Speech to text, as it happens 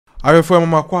Arefo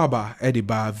mama kwaba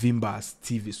ediba V0res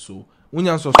TV so. When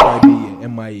subscribe here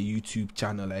my YouTube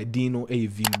channel, I dino a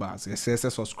V0res.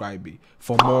 SS subscribe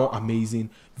for more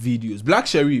amazing videos. Black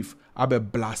Sherif abe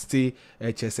blaste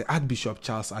Archbishop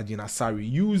Charles Agyinasare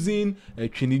using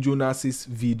Jonas'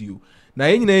 video. Now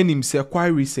him say quite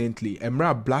recently,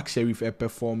 Black Sherif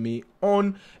performing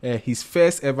on his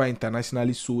first ever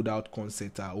internationally sold out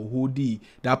concert.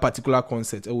 That particular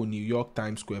concert New York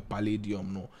Times Square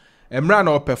Palladium no. Emra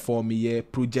now performing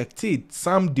projected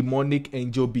some demonic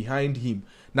angel behind him.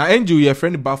 Now angel your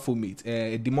friend Baphomet,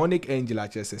 a demonic angel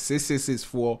actually says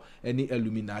for any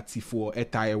Illυminαti for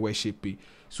attire worship.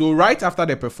 So right after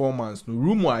the performance, no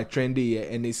rumor I trended here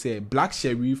and they say Black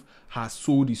Sherif has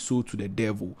sold his soul to the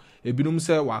devil. Ebinum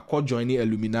say wa call joining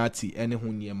Illυminαti any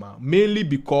hunyema mainly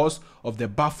because of the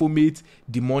Baphomet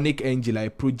demonic angel I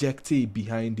projected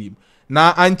behind him.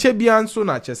 Now Anchebian so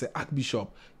na chese Archbishop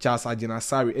Charles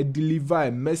Agyinasare deliver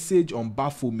a message on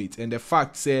Baphomet and the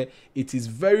fact say it is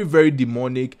very very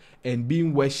demonic and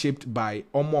being worshipped by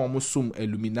Omo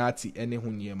Illυminαti ene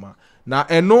hunyema. Now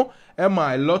eno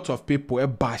a lot of people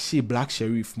bash Black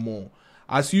Sherif more.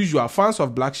 As usual, fans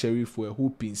of Black Sherif were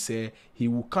hoping say he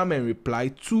will come and reply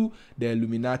to the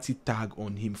Illυminαti tag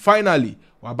on him. Finally,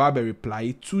 Wababe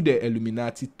replied to the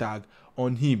Illυminαti tag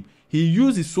on him. He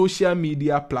used his social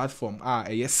media platform,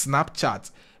 Snapchat,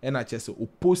 and I just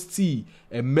posted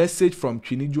a message from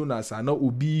Jonas and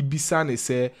Obi Bisane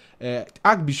say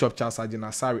Archbishop Charles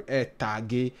Agyinasare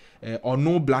tag or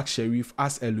no Black Sherif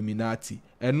as Illυminαti.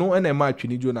 And no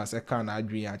NMI Jonas can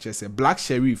agree and just say Black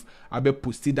Sherif abe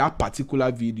posted that particular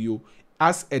video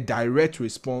as a direct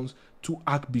response to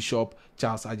Archbishop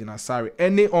Charles Agyinasare.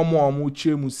 Any omo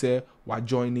chemu say wa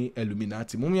joining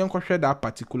Illυminαti. Mumi yanko share that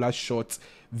particular short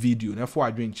video. Therefore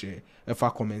I drink chair. If I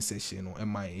comment section no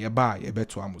am I yeba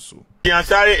to amuso.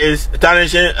 Agyinasare is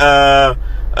tarnishing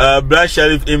Black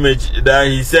Sherif image that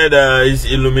he said is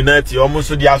Illυminαti. Almost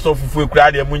the asofu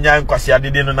crowd munya nkwasi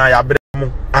adede no na ya bre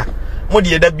mu.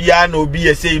 Modi eda bia na obi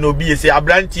ese no obi ese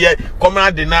abrantie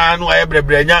komra de na no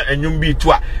ayebrebrenya enwum bi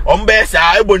to a ombe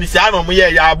sa eboni sa na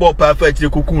omoye ya abo perfect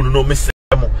kokun no mesem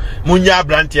munya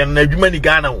abrantie na adwuma ni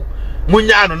Ghana wo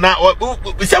munya no na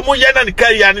se muye na ni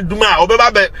career ni duma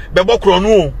obeba be bokro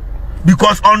no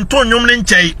because on to nwum ni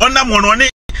nchei onam no ne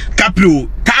capro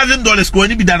 $1,000 ko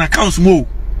ni bi dan accounts mo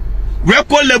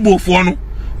record label for no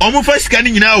omo fa sika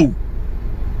ni nyina o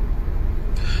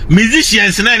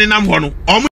musicians na ni nam ho no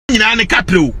nyina ne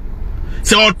capro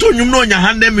se oto nwum no nya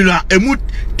 100 million emu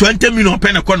 20 million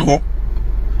pen ko no ho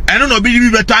eno no bi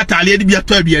beto atale edi bi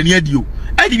ato aduane adio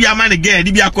edi bi ama ne ge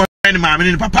edi bi akọ ne maame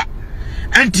ne papa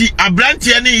anti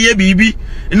abrantie ne ye bibi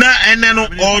na ene no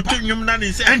oto nwum na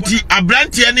ne se anti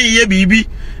abrantie ne ye bibi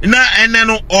na ene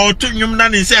no oto nwum na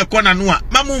ne se ko na no a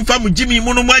mamu mfa mu jimi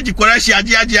mu no mu agikwara hye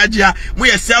age mu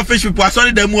ye selfish people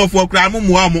asori da mu ofo kra mu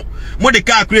mu de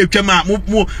ka akra etwam a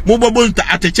mu bobo nta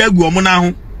atecha gu omo na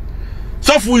ho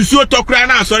so fu nsuo tokra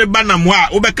na asori bana mo a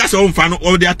obeka se omfa no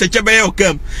o de ateche be ye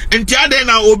okam enti ade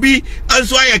na obi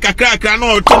anso aye kakra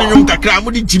na oto ne nyum kakra mo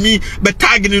de jimi be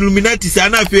tag ne Illυminαti sa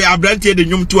na fe abrantie de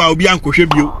nyum to a obi ankohwe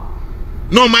bio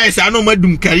no mai sa no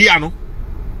madum career no.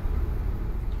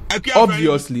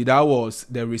 Obviously that was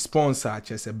the response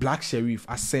as a Black Sherif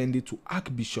ascended to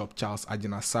Archbishop Charles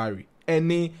Agyinasare.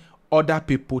 Any other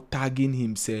people tagging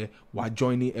him say were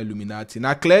joining Illυminαti.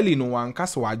 Now clearly no one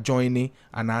cast were joining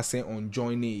and I say on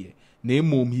joining.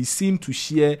 Namely, he seemed to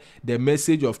share the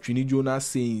message of Jonas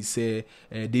saying say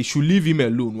they should leave him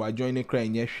alone while joining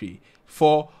crying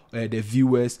for the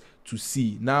viewers to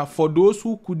see. Now for those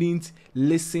who couldn't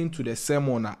listen to the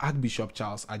sermon of Archbishop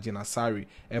Charles Agyinasare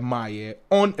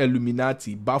on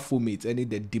Illυminαti, Baphomet, and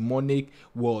the demonic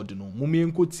world no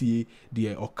mumienko tie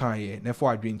the okanye nefo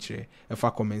adwenche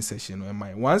efa comment section no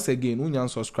once again unyan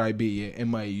subscribe here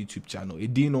my YouTube channel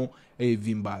edino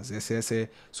V0res SS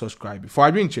subscribe for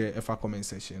adwenche efa comment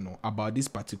section no about this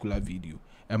particular video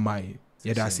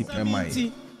that's it.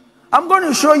 I'm going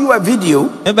to show you a video.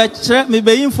 Last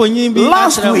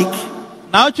week,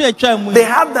 they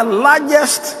had the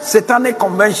largest satanic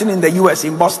convention in the US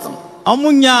in Boston.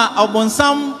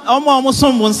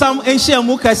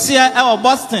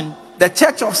 The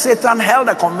Church of Satan held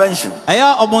a convention.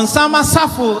 And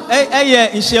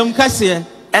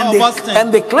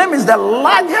they claim it's the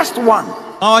largest one.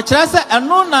 So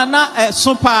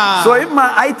if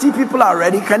my IT people are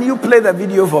ready, can you play the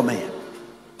video for me?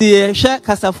 This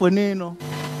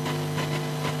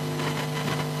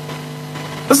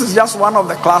is just one of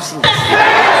the classrooms. They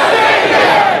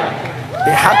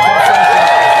had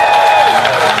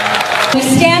We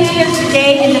stand here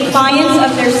today in defiance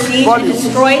of their siege and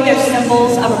destroy their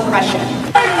symbols of oppression.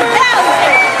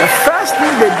 The first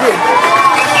thing they did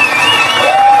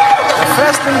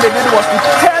was to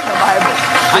tear the Bible.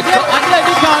 They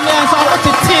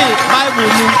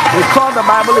tore the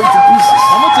Bible into pieces.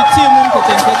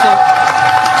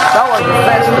 That was the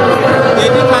first thing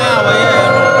they did.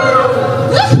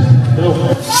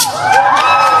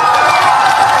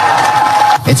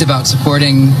 It's about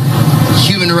supporting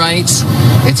human rights.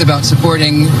 It's about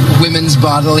supporting women's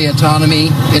bodily autonomy.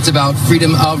 It's about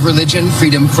freedom of religion,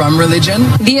 freedom from religion.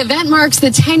 The event marks the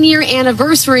 10-year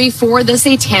anniversary for the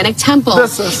Satanic Temple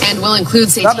and will include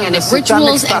satanic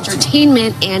rituals,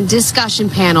 entertainment, and discussion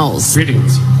panels.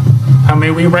 Greetings. How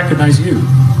may we recognize you?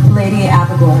 Lady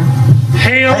Abigor.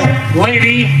 Hail,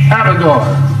 Lady Abigor.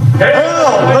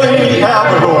 Hail, Lady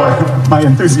Abigor. My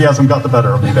enthusiasm got the better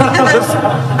of me there.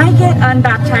 I get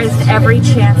unbaptized every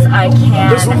chance I can.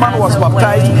 This woman was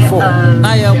baptized before,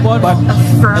 but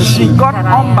she got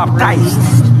unbaptized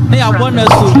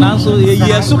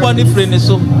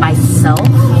myself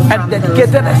and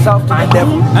dedicated herself to the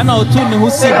devil.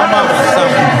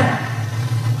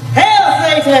 Hail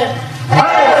Satan!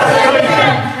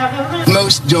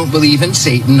 Most don't believe in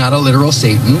Satan, not a literal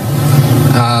Satan.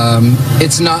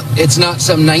 It's not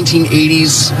some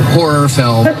 1980s horror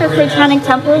film. With the Satanic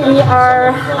Temple, we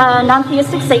are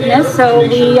non-theistic Satanists, so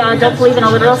we don't believe in a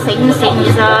literal Satan. Satan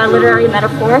is a literary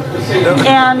metaphor.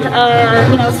 And,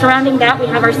 surrounding that, we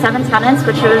have our 7 tenets,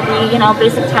 which are the,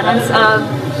 basic tenets of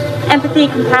empathy,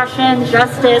 compassion,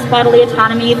 justice, bodily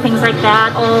autonomy, things like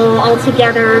that, all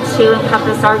together to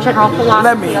encompass our general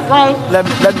philosophy of life. Let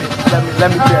me tell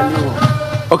you.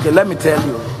 Okay, let me tell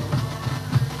you.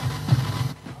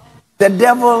 The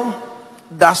devil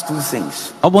does 2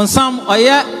 things.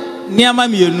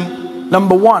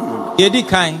 Number 1,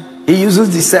 he uses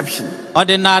deception.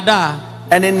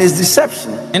 And in his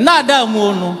deception,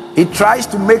 he tries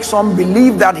to make some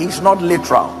believe that he's not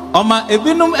literal.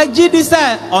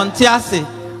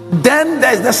 Then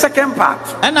there's the second part,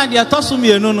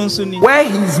 where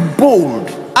he's bold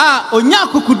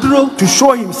to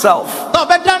show himself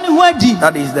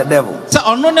that he's the devil.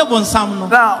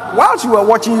 Now, whilst you were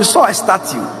watching, you saw a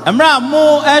statue, and that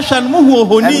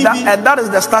is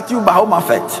the statue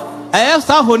Bahomafet.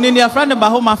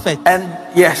 And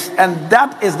yes, and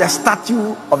that is the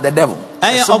statue of the devil.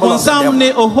 And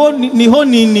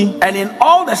in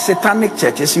all the satanic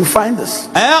churches, you find this.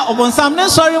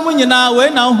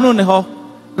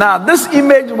 Now, this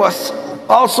image was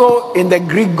also in the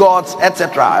Greek gods,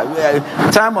 etc.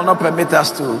 Time will not permit us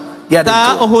to get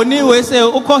into it.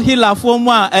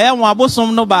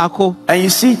 And you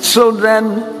see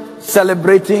children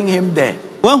celebrating him there.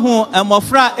 And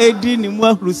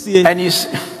you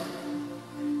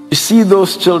see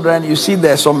those children, you see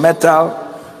there's some metal.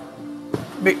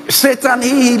 Satan,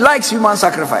 he likes human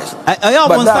sacrifice. But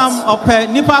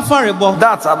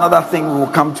that's another thing we will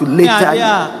come to later.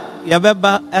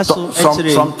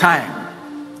 Some time.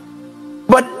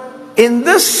 But in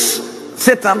this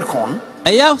Satan con,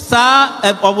 one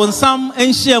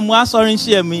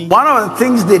of the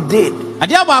things they did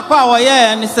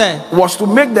was to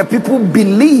make the people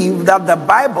believe that the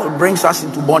Bible brings us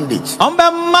into bondage. And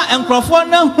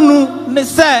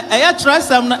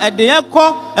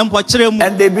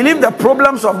they believe the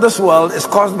problems of this world is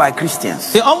caused by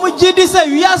Christians. And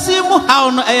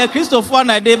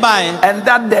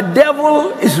that the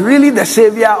devil is really the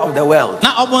savior of the world.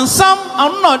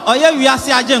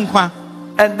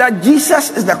 And that Jesus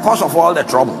is the cause of all the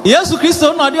trouble.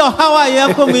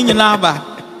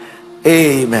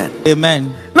 Amen.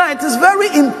 Amen. Now it is very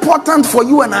important for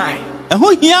you and I,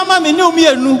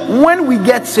 when we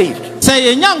get saved,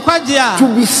 to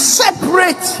be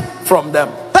separate from them.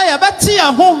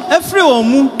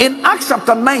 In Acts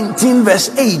chapter 19 verse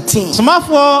 18,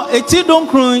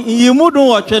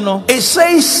 it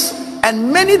says,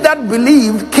 and many that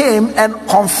believed came and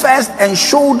confessed and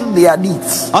showed their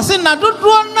deeds.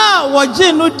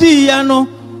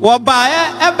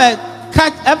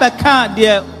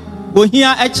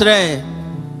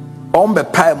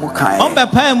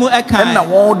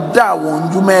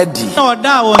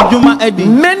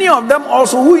 Many of them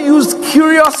also who used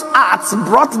curious arts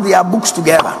brought their books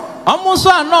together and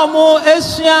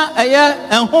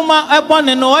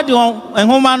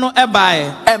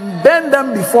burned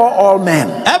them before all men.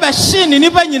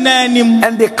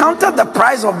 And they counted the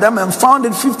price of them and found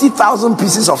it 50,000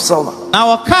 pieces of silver.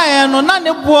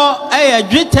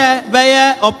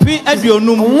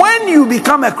 When you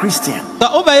become a Christian,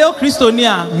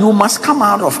 you must come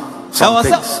out of some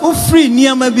things.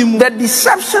 The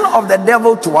deception of the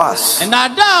devil to us is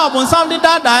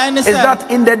that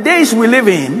in the days we live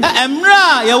in,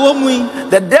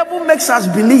 the devil makes us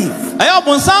believe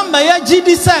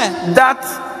that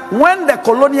when the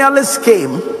colonialists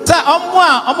came, they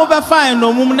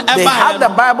had the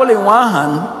Bible in one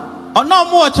hand, and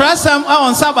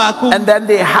then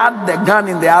they had the gun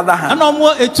in the other hand.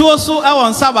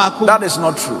 That is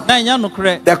not true.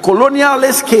 The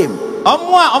colonialists came.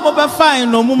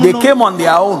 They came on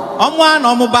their own.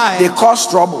 They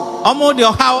caused trouble.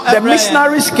 The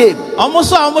missionaries came.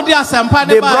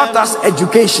 They brought us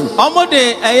education.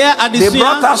 They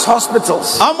brought us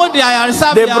hospitals.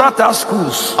 They brought us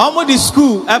schools.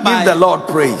 Give the Lord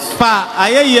praise.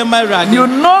 You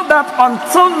know that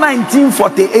until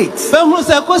 1948,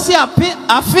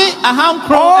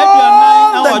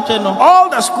 all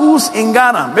the schools in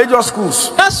Ghana, major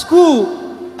schools,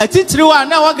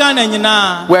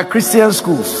 were Christian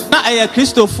schools.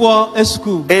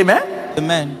 Amen.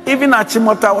 Amen. Even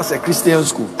Achimota was a Christian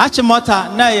school.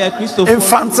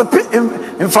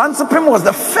 Infantipim was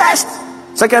the first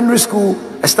secondary school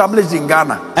established in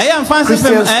Ghana.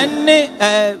 Christian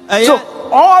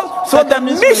so the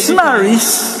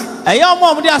missionaries, they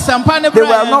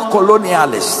were not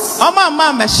colonialists.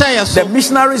 The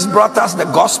missionaries brought us the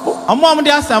gospel.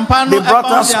 They brought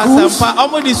us schools.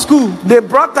 They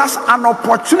brought us an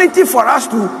opportunity for us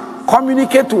to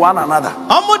communicate to one another.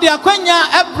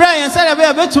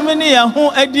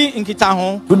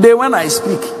 Today when I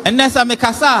speak,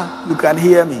 you can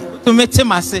hear me.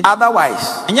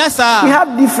 Otherwise, we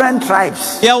have different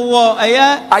tribes.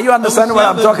 Are you understanding what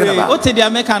I'm talking about?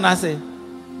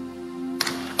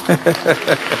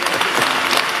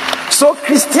 So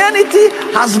Christianity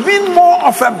has been more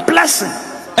of a blessing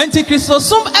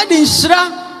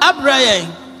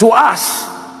to us.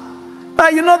 Now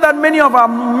you know that many of our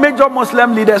major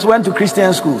Muslim leaders went to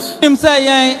Christian schools. Many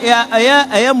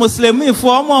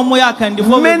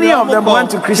of them went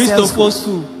to Christian schools.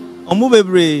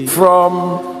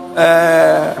 From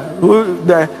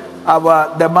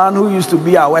the man who used to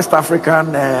be our West African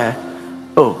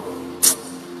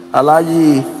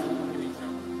Alaji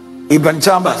Ibn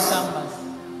Chambers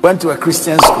went to a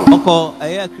Christian school.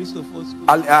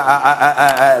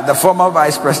 The former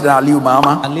Vice President Aliu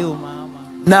Mahama.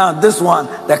 Now this one,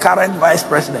 the current Vice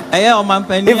President.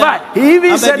 In fact, he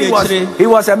even said he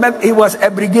was a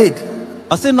brigade.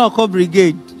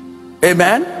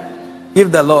 Amen.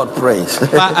 Give the Lord praise.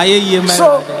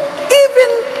 So even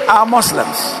our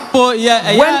Muslims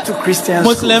went to Christian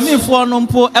schools.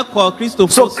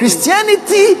 So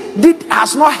Christianity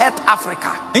has not hurt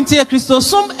Africa. The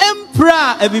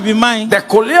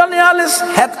colonialists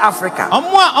hurt Africa.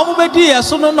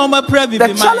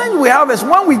 The challenge we have is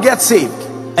when we get saved,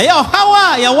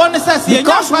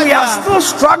 because we are still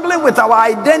struggling with our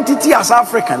identity as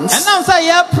Africans,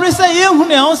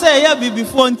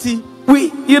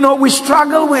 we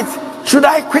struggle with, should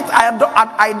I quit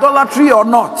idolatry or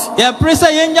not?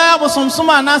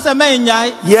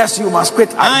 Yes, you must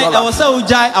quit idolatry.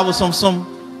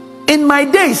 In my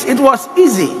days, it was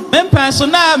easy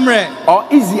or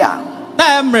easier.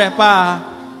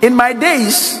 In my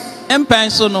days,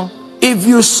 if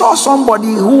you saw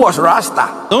somebody who was Rasta,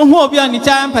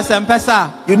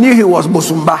 you knew he was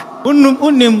Bosumba.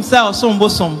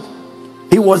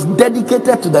 He was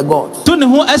dedicated to the God.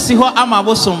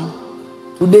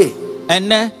 Today,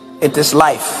 it is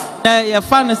life. Are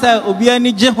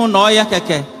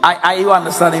you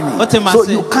understanding me? So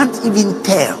you can't even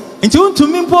tell. In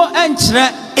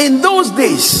those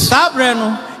days,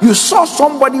 you saw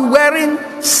somebody wearing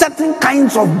certain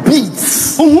kinds of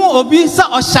beads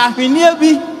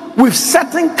with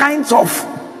certain kinds of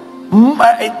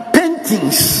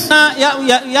paintings.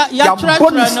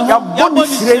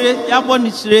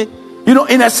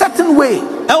 In a certain way.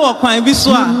 You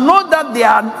know that they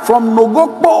are from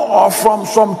Nogokpo or from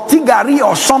some Tigari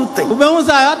or something.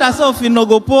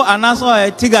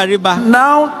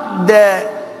 Now the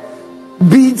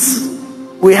beads,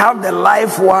 we have the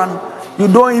live one. You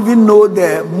don't even know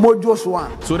the Mojos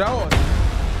one. So that was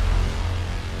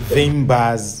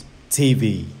Sherif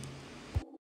TV.